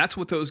 That's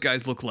what those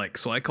guys look like.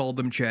 So I called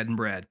them Chad and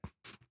Brad.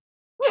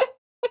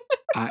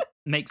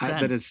 Makes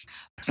sense.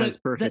 That's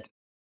perfect.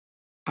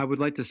 I would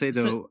like to say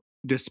though,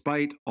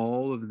 despite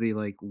all of the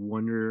like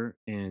wonder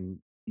and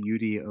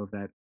beauty of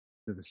the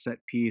set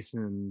piece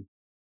and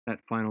that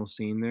final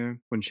scene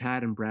there, when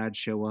Chad and Brad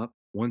show up,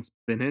 once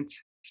Bennett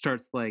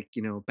starts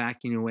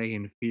backing away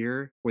in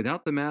fear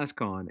without the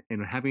mask on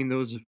and having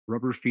those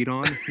rubber feet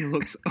on, he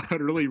looks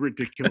utterly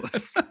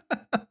ridiculous.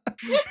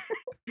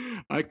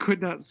 I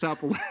could not stop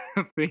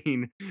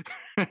laughing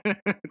at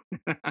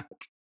that.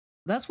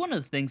 That's one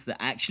of the things that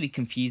actually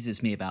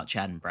confuses me about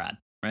Chad and Brad,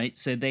 right?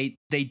 So they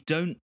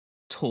don't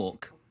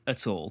talk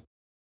at all.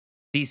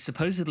 These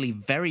supposedly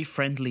very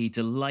friendly,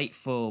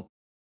 delightful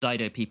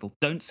Dido people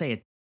don't say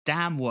a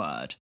damn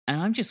word. And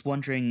I'm just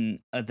wondering,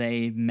 are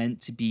they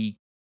meant to be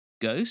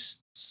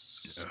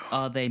ghosts? No.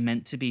 Are they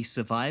meant to be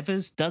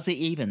survivors? Does it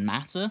even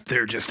matter?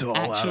 They're just all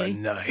out of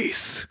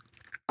nice.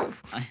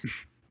 I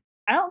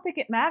don't think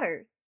it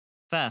matters.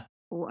 Fair.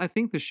 Well, I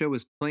think the show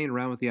was playing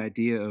around with the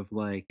idea of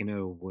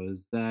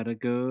was that a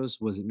ghost?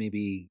 Was it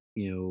maybe,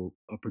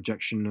 a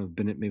projection of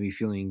Bennett maybe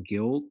feeling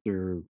guilt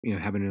or,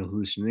 having an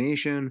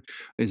hallucination?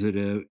 Is it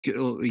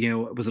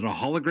was it a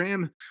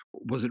hologram?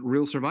 Was it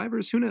real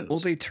survivors? Who knows? Well,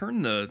 they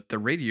turned the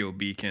radio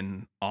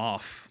beacon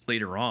off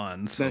later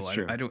on, so that's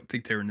true. I don't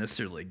think they were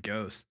necessarily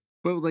ghosts.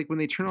 But when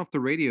they turn off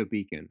the radio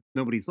beacon,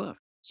 nobody's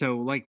left. So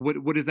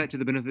what is that to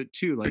the benefit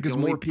too? Because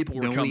more people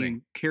were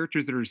coming.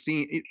 Characters that are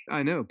seen,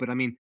 I know, but I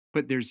mean.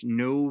 But there's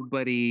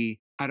nobody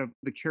out of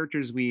the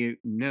characters we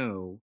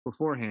know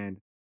beforehand.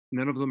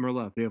 None of them are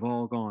left. They have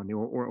all gone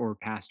or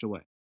passed away.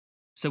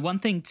 So one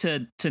thing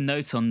to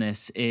note on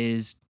this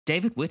is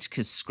David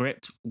Whittaker's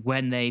script,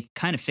 when they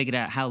kind of figured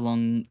out how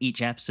long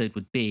each episode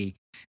would be,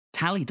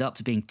 tallied up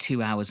to being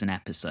 2 hours an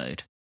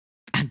episode.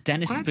 And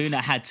Dennis Spooner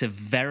had to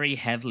very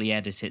heavily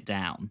edit it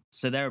down.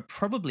 So there are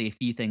probably a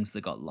few things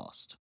that got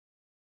lost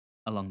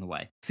along the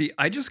way. See,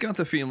 I just got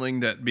the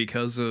feeling that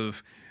because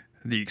of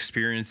the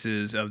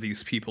experiences of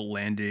these people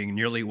landing,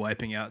 nearly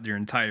wiping out their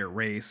entire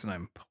race, and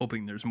I'm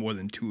hoping there's more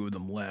than 2 of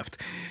them left,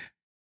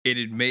 it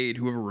had made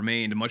whoever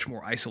remained much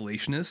more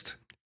isolationist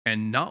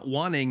and not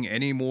wanting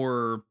any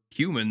more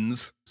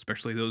humans,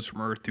 especially those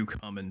from Earth, to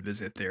come and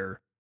visit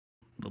their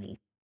little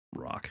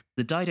rock.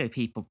 The Dido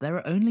people, there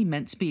are only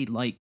meant to be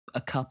like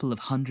a couple of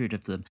hundred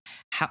of them.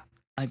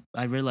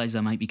 I realize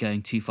I might be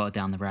going too far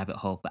down the rabbit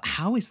hole, but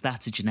how is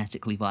that a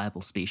genetically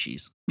viable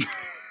species?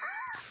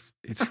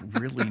 It's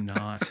really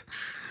not.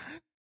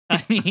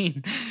 I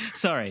mean,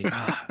 sorry.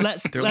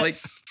 They're like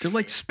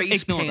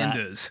space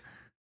pandas.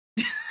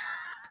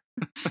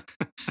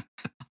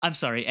 I'm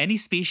sorry. Any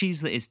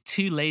species that is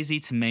too lazy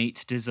to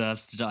mate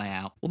deserves to die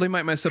out. Well, they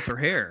might mess up their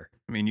hair.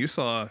 I mean, you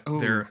saw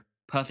their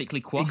perfectly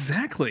coiffed.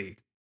 Exactly.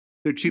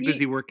 They're too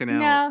busy working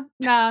out.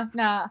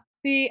 No.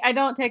 See, I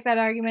don't take that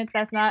argument.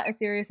 That's not a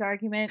serious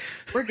argument.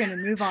 We're gonna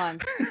move on.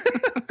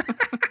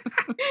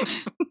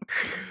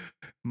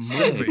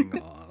 Moving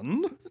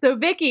on. So,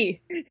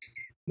 Vicky,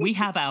 We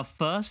have our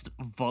first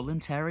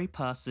voluntary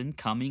person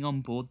coming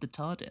on board the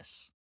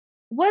TARDIS.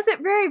 Was it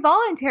very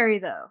voluntary,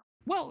 though?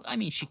 Well, I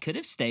mean, she could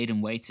have stayed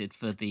and waited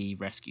for the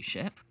rescue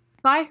ship.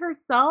 By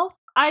herself?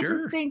 I Sure.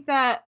 just think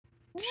that...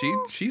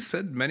 She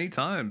said many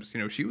times,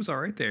 she was all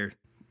right there.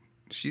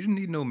 She didn't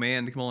need no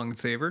man to come along and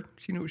save her.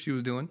 She knew what she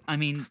was doing. I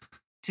mean,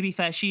 to be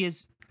fair, she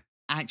is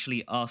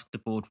actually asked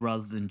aboard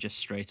rather than just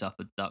straight up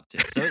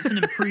abducted, so it's an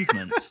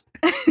improvement.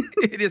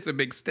 It is a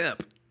big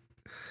step.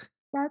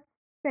 That's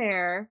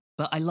fair.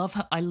 But I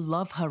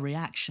love her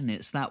reaction.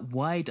 It's that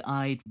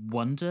wide-eyed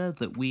wonder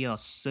that we are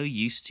so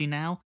used to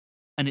now,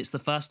 and it's the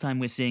first time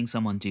we're seeing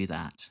someone do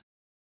that.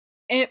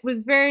 It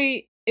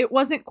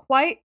wasn't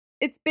quite,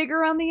 it's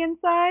bigger on the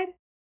inside,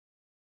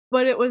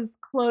 but it was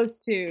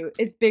close to,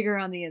 it's bigger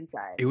on the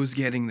inside. It was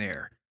getting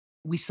there.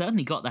 We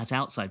certainly got that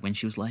outside when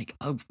she was like,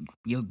 "Oh,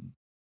 you're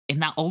in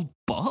that old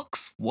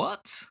box?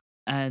 What?"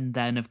 And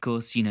then, of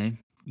course, you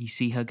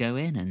see her go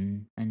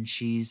in and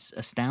she's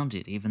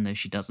astounded, even though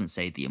she doesn't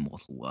say the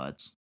immortal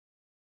words.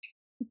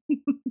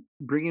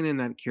 Bringing in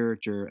that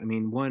character, I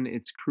mean, one,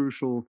 it's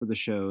crucial for the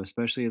show,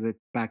 especially that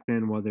back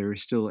then while they were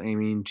still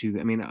aiming to.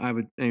 I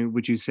mean,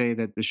 would you say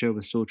that the show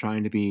was still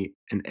trying to be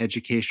an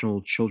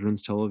educational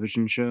children's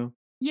television show?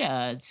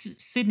 Yeah,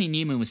 Sydney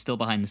Newman was still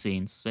behind the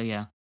scenes, so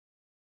yeah.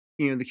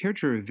 The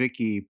character of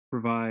Vicky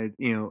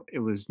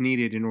it was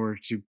needed in order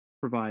to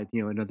provide,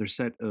 another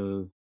set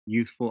of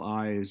youthful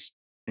eyes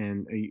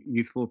and a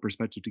youthful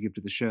perspective to give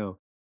to the show.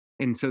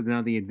 And so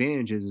now the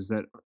advantage is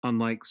that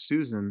unlike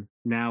Susan,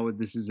 now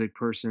this is a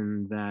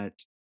person that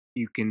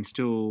you can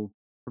still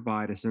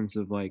provide a sense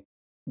of like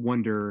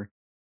wonder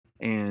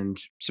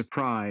and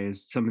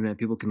surprise, something that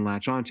people can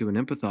latch onto and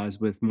empathize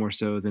with more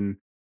so than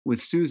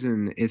with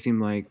Susan. It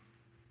seemed like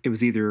it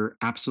was either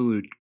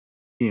absolute,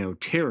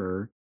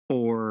 terror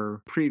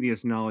or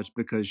previous knowledge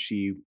because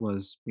she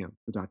was,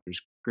 the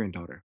doctor's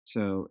granddaughter.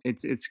 So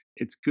it's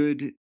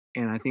good,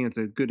 and I think it's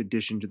a good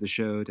addition to the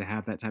show to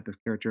have that type of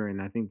character,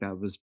 and I think that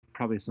was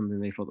probably something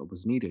they felt that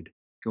was needed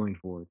going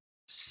forward.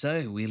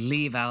 So we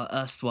leave our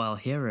erstwhile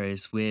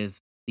heroes with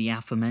the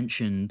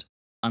aforementioned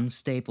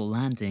unstable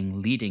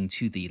landing leading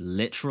to the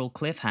literal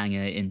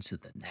cliffhanger into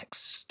the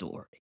next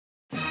story.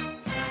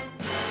 Dun,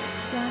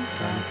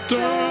 dun,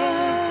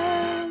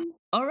 dun.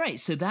 All right,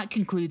 so that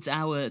concludes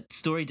our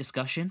story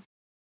discussion.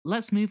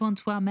 Let's move on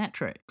to our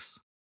metrics.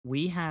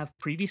 We have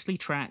previously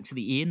tracked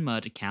the Ian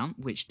murder count,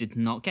 which did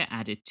not get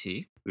added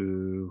to.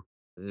 Ooh.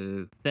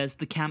 There's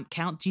the camp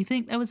count. Do you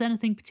think there was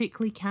anything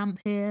particularly camp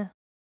here?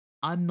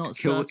 I'm not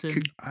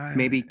certain.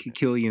 Maybe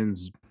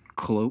Killian's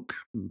cloak,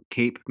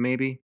 cape,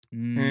 maybe.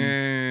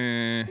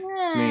 Maybe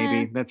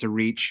that's a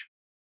reach.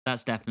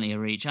 That's definitely a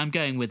reach. I'm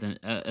going with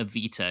a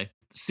veto.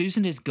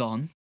 Susan is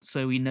gone,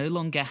 so we no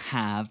longer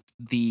have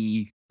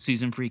the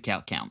Susan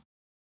freakout count.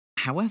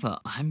 However,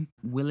 I'm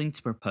willing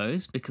to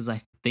propose, because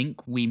I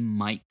think we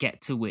might get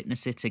to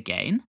witness it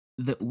again,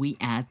 that we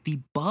add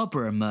the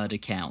Barbara murder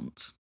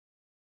count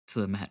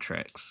to the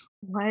metrics.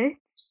 What?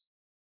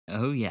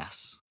 Oh,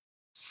 yes.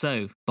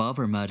 So,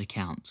 Barbara murder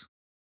count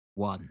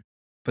 1.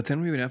 But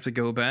then we would have to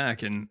go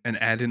back and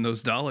add in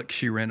those Daleks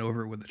she ran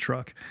over with the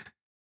truck.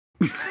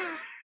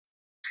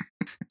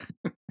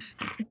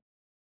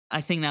 I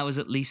think that was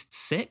at least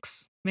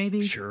 6,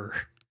 maybe? Sure.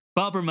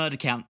 Barbara murder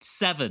count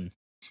 7.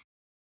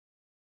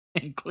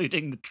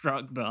 Including the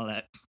truck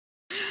Daleks.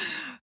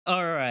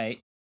 All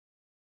right.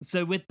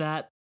 So with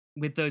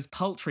those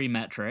paltry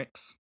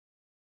metrics,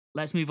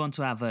 let's move on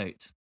to our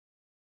vote.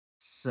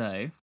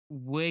 So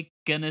we're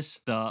gonna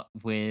start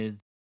with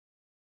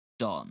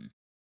Don.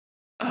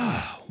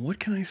 What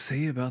can I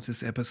say about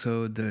this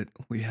episode that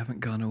we haven't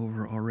gone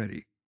over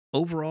already?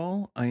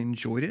 Overall, I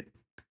enjoyed it.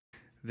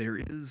 There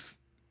is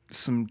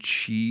some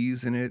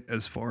cheese in it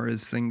as far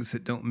as things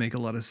that don't make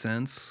a lot of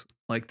sense,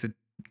 like the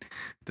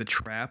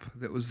trap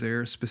that was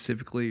there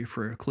specifically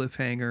for a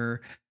cliffhanger,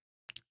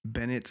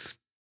 Bennett's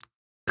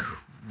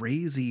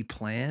crazy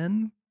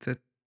plan that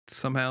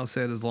somehow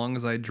said as long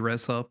as I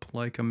dress up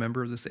like a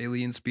member of this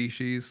alien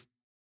species,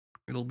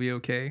 it'll be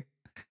okay.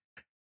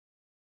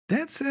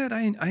 That said,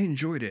 I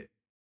enjoyed it,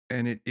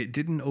 and it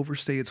didn't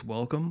overstay its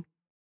welcome.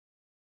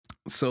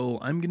 So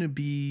I'm going to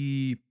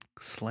be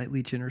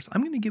slightly generous.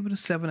 I'm going to give it a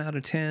 7 out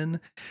of 10.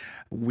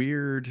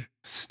 Weird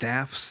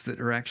staffs that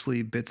are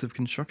actually bits of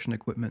construction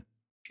equipment.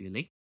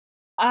 Julie?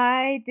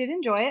 I did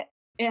enjoy it.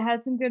 It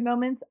had some good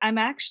moments. I'm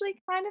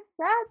actually kind of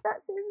sad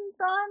that Susan's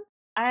gone.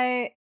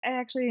 I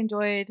actually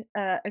enjoyed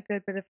a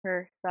good bit of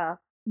her stuff,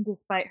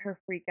 despite her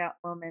freak out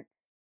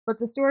moments. But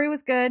the story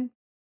was good.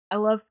 I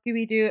love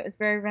Scooby-Doo. It was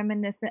very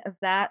reminiscent of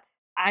that.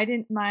 I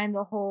didn't mind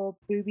the whole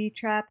booby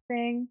trap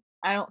thing.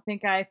 I don't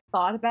think I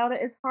thought about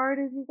it as hard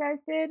as you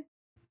guys did.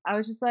 I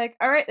was just like,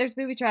 all right, there's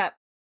booby trap.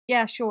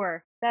 Yeah,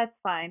 sure. That's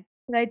fine.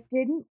 But I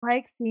didn't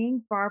like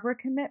seeing Barbara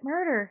commit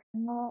murder.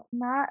 Not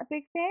a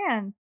big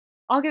fan.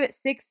 I'll give it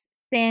 6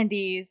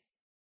 Sandys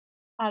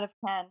out of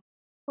 10.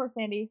 Poor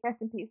Sandy.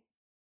 Rest in peace.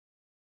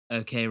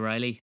 Okay,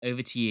 Riley,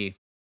 over to you.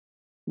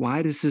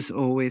 why does this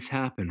always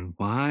happen?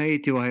 Why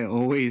do I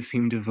always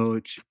seem to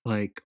vote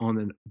like on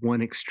the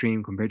one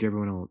extreme compared to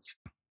everyone else?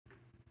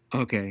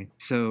 Okay,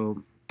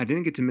 so I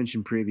didn't get to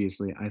mention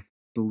previously.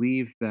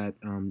 Believe that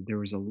there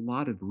was a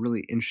lot of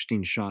really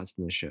interesting shots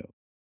in the show.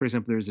 For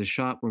example, there's a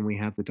shot when we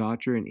have the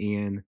Doctor and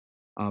Ian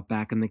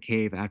back in the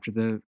cave after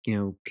the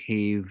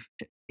cave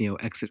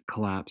exit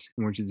collapse,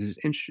 which is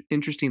this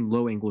interesting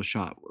low angle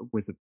shot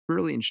with a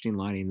really interesting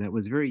lighting that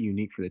was very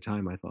unique for the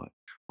time. I thought.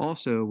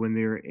 Also, when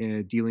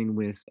they're dealing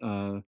with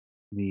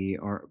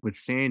with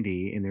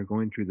Sandy and they're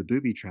going through the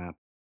booby trap,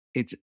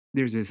 it's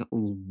there's this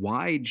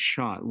wide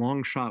shot,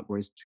 long shot where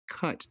it's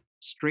cut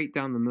straight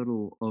down the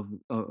middle of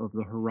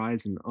the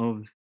horizon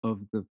of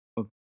the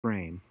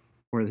frame,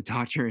 where the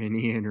Doctor and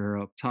Ian are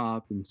up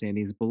top and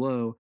Sandy's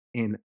below.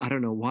 And I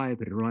don't know why,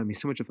 but it reminded me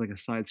so much of like a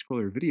side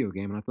scroller video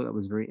game, and I thought that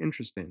was very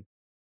interesting.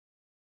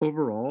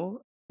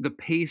 Overall, the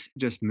pace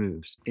just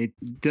moves. It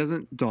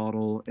doesn't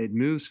dawdle. It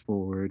moves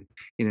forward.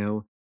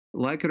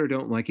 Like it or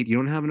don't like it, you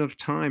don't have enough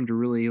time to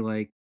really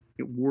like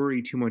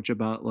worry too much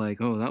about like,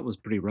 oh, that was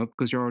pretty rough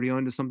because you're already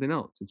on to something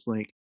else. It's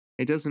like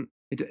it doesn't.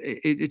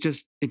 It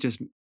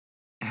just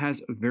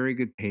has a very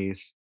good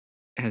pace.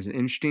 Has an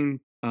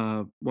interesting,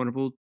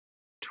 wonderful,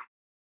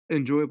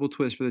 enjoyable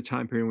twist for the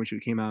time period in which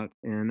it came out,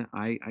 and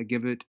I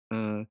give it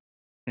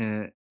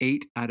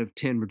 8 out of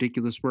 10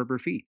 ridiculous rubber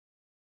feet.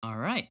 All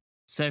right.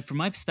 So from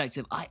my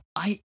perspective,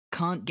 I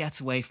can't get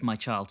away from my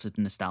childhood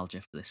nostalgia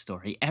for this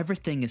story.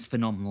 Everything is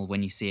phenomenal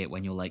when you see it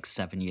when you're like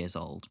 7 years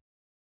old.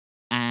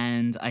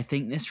 And I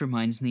think this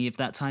reminds me of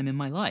that time in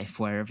my life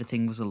where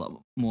everything was a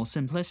lot more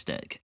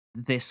simplistic.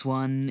 This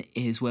one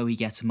is where we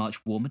get a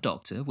much warmer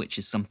Doctor, which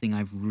is something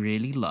I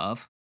really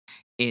love.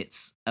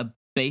 It's a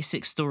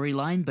basic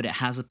storyline, but it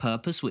has a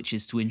purpose, which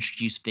is to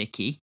introduce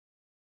Vicky.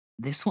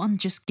 This one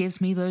just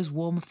gives me those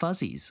warm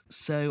fuzzies.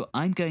 So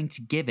I'm going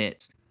to give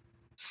it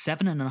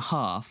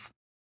 7.5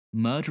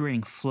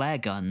 murdering flare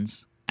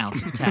guns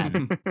out of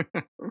 10.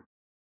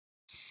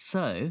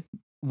 So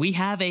we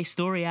have a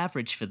story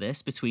average for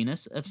this between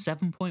us of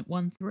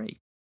 7.13.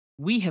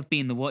 We have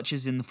been the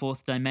Watchers in the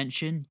Fourth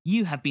Dimension.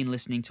 You have been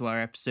listening to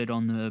our episode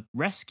on the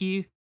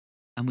rescue,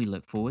 and we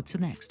look forward to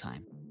next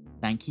time.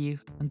 Thank you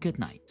and good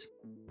night.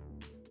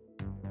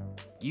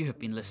 You have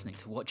been listening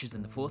to Watchers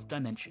in the Fourth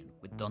Dimension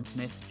with Don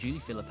Smith, Julie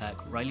Philippek,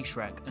 Riley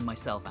Schreck, and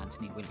myself,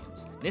 Anthony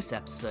Williams. This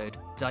episode,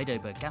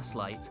 Didoba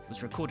Gaslight,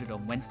 was recorded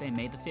on Wednesday,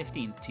 May the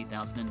 15th,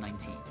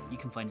 2019. You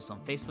can find us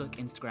on Facebook,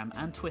 Instagram,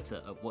 and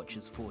Twitter at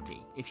Watchers4D.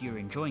 If you're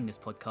enjoying this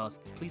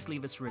podcast, please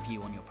leave us a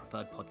review on your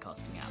preferred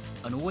podcasting app.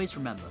 And always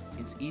remember,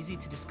 it's easy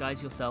to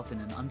disguise yourself in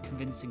an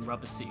unconvincing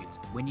rubber suit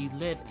when you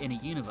live in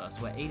a universe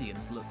where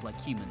aliens look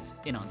like humans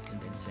in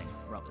unconvincing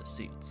rubber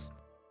suits.